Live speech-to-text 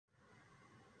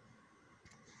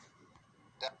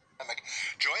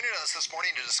Joining us this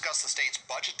morning to discuss the state's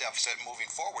budget deficit moving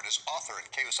forward is author and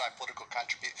KUSI political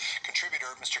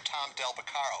contributor, Mr. Tom Del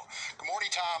Beccaro. Good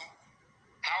morning, Tom.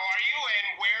 How are you,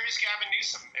 and where is Gavin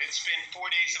Newsom? It's been 4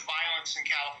 days of violence in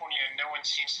California, and no one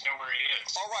seems to know where he is.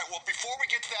 All right, well, before we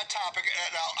get to that topic,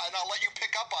 and I'll let you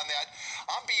pick up on that,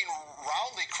 I'm being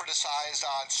roundly criticized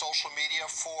on social media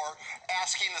for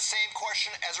asking the same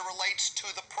question as it relates to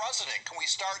the president. Can we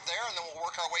start there, and then we'll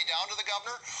work our way down to the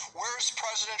governor? Where's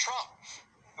President Trump?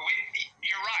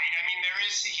 You're right. I mean,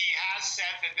 he has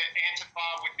said that the Antifa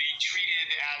would be treated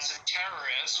as a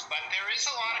terrorist, but there is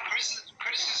a lot of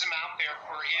criticism out there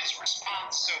for his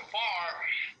response so far.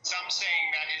 Some saying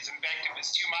that his invective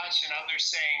is too much, and others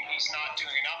saying he's not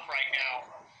doing enough right now.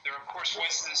 There, of course,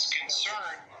 was this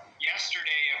concern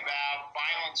yesterday about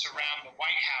violence around the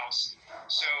White House.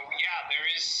 So, yeah,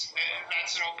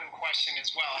 that's an open question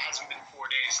as well. It hasn't been 4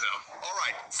 days, though. All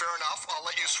right, fair enough. I'll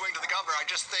let you swing to the governor. I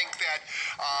just think that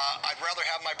I'd rather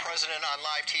have my president on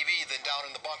live TV than down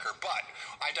in the bunker. But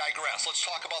I digress. Let's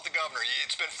talk about the governor.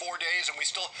 It's been 4 days, and we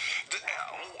still...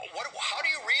 how do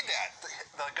you read that,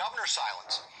 the governor's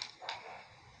silence?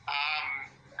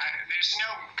 There's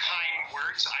no kind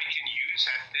words I can use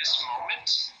at this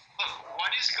moment. Look,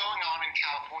 what is going on in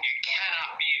California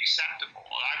cannot be acceptable.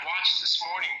 I watched this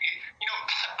morning.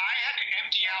 I had to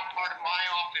empty out part of my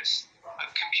office of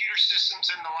computer systems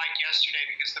and the like yesterday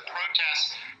because the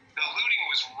looting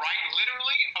was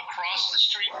literally across the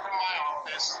street from my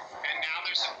office, and now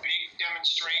there's a big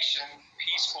demonstration,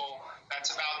 peaceful,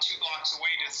 that's about 2 blocks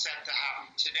away set to happen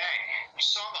today. You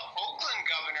saw the Oakland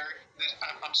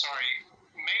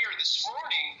mayor this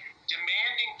morning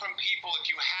demanding from people, if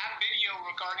you have video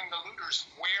regarding the looters,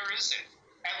 where is it?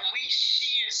 At least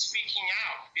she is speaking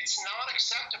out. It's not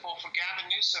acceptable for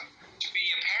Gavin Newsom to be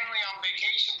apparently on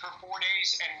vacation for 4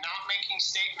 days and not making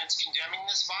statements condemning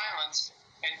this violence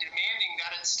and demanding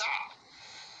that it stop.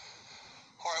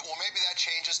 All right, well, maybe that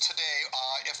changes today.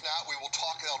 If not, we will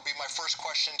talk. That'll be my first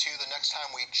question to you the next time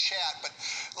we chat. But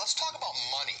let's talk about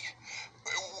money.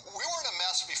 We were in a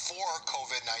mess before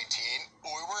COVID-19.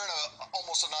 We were in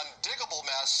almost an undiggable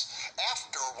mess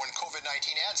after when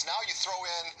COVID-19 ends. Now you throw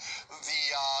in the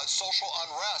social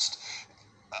unrest.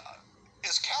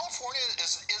 Is California,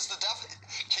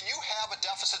 can you have a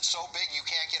deficit so big you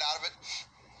can't get out of it?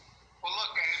 Well,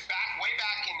 look, way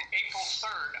back in April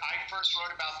 3rd, I first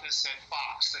wrote about this at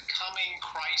Fox, the coming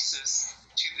crisis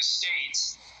to the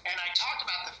states. And I talked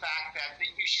about the fact that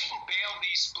you shouldn't bail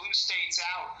these blue states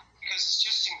out because it's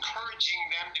just encouraging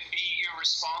them to be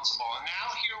irresponsible. And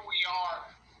now here we are,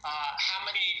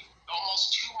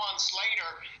 almost 2 months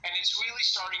later, and it's really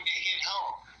starting to hit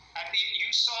home. You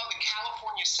saw the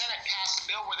California Senate pass a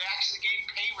bill where they actually gave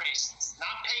pay raises,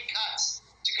 not pay cuts,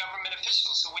 to government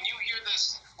officials. So when you hear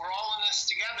this, we're all in this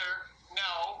together,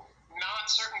 no, not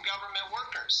certain government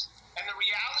workers. And the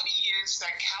reality is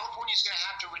that California is going to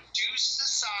have to reduce the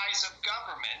size of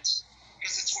government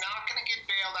because it's not going to get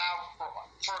bailed out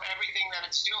for everything that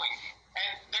it's doing.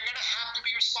 And they're going to have to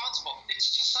be responsible.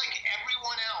 It's just like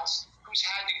everyone else who's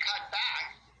had to cut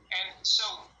back. And so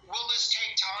will this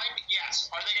take time? Yes.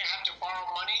 Are they going to have to borrow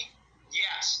money?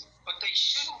 Yes. But they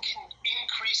shouldn't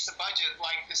increase the budget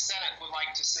like the Senate would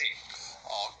like to see.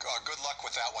 Oh, good luck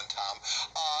with that one, Tom.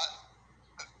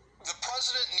 The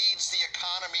president needs the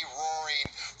economy roaring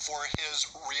for his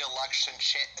re-election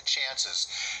chances.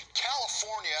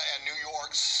 California and New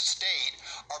York State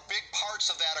are big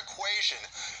parts of that equation.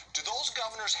 Do those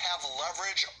governors have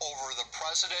leverage over the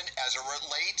president as it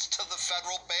relates to the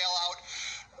federal bailout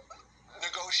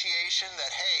negotiation that,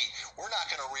 hey, we're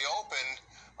not going to reopen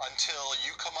until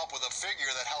you come up with a figure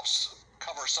that helps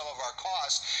cover some of our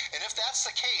costs? And if that's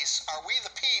the case, are we the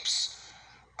peeps?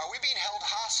 Are we being held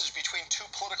hostage between two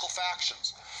political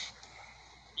factions?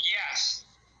 Yes,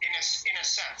 in a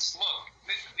sense. Look,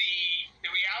 the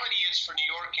reality is for New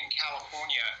York and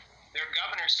California, their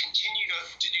governors continue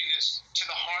to do this to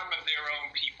the harm of their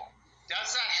own people.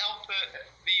 Does that help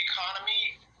the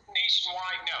economy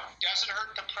nationwide? No. Does it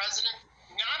hurt the president?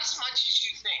 Not as much as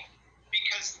you think.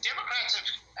 Because Democrats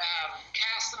have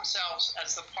cast themselves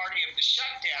as the party of the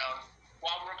shutdown,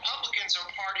 while Republicans are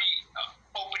party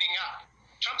opening up.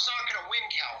 Trump's not going to win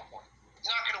California. He's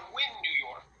not going to win New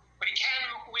York, but he can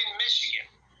win Michigan.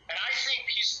 And I think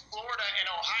Florida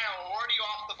and Ohio are already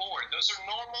off the board. Those are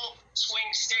normal swing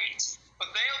states.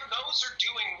 But those are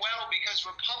doing well because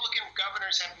Republican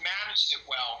governors have managed it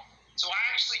well. So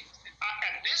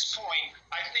at this point,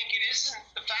 I think it isn't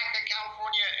the fact that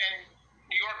California and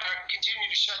New York continue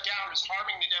to shut down is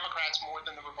harming the Democrats more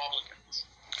than the Republicans.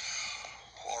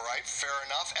 All right, fair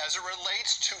enough. As it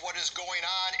relates to what is going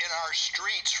on in our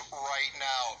streets right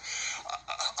now.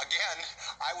 Again,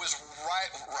 I was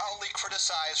roundly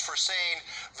criticized for saying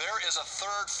there is a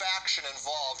third faction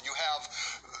involved. You have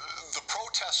the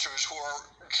protesters who are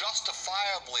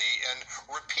justifiably and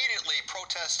repeatedly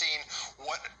protesting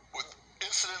what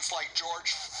incidents like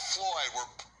George Floyd, where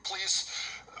police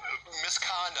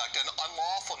misconduct and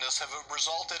unlawfulness have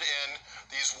resulted in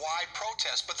these wide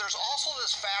protests. But there's also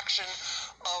this faction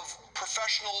of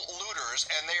professional looters,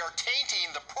 and they are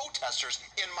tainting the protesters,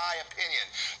 in my opinion.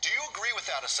 Do you agree with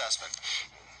that assessment?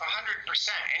 100%.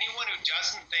 Anyone who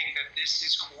doesn't think that this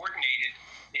is coordinated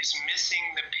is missing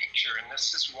the picture, and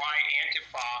this is why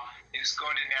Antifa is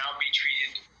going to now be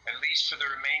treated, at least for the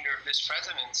remainder of this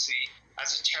presidency,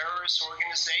 as a terrorist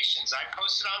organization. I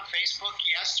posted on Facebook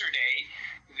yesterday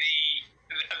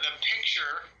the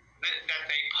picture that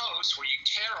they post where you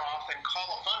tear off and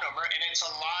call a phone number, and it's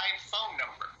a live phone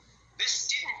number. This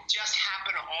didn't just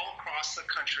happen all across the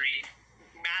country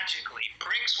magically.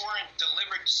 Bricks weren't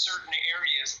delivered to certain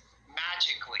areas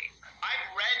magically. I've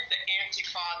read the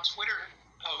Antifa Twitter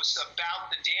posts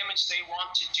about the damage they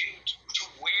want to do to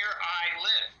where I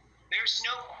live. There's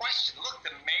no question. Look,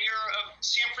 the mayor of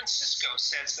San Francisco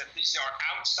says that these are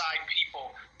outside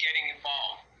people getting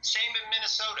involved. Same in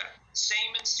Minnesota,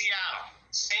 same in Seattle,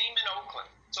 same in Oakland.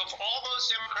 So if all those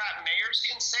Democrat mayors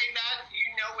can say that,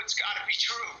 you know it's got to be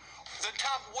true. Then,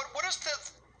 Tom, what is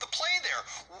the play there?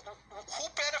 Who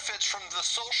benefits from the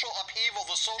social upheaval,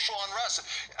 the social unrest?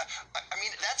 I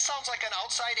mean, that sounds like an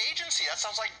outside agency. That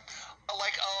sounds like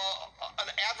an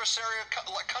adversarial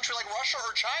country like Russia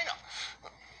or China.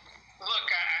 Look,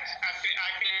 I've been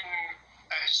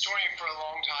a historian for a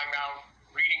long time now,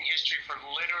 reading history for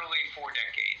literally 4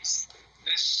 decades.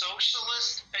 The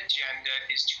socialist agenda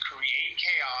is to create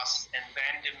chaos and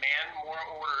then demand more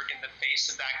order in the face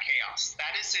of that chaos.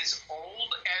 That is as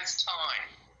old as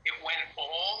time. It went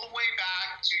all the way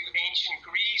back to ancient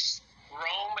Greece,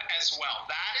 Rome as well.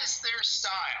 That is their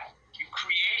style. You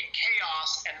create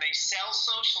chaos and they sell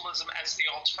socialism as the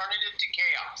alternative to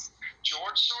chaos.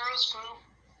 George Soros Group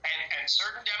and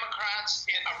certain Democrats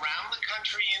around the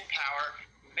country in power,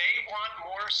 they want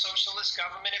more socialist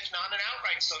government, if not an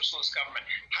outright socialist government.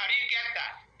 How do you get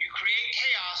that? You create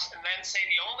chaos and then say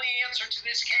the only answer to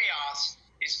this chaos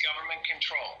is government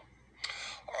control.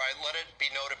 All right, let it be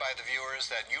noted by the viewers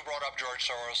that you brought up George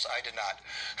Soros. I did not.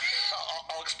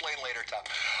 I'll explain later, Tom.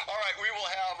 All right, we will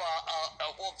have,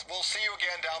 we'll see you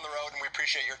again down the road, and we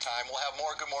appreciate your time. We'll have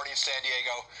more Good Morning San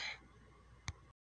Diego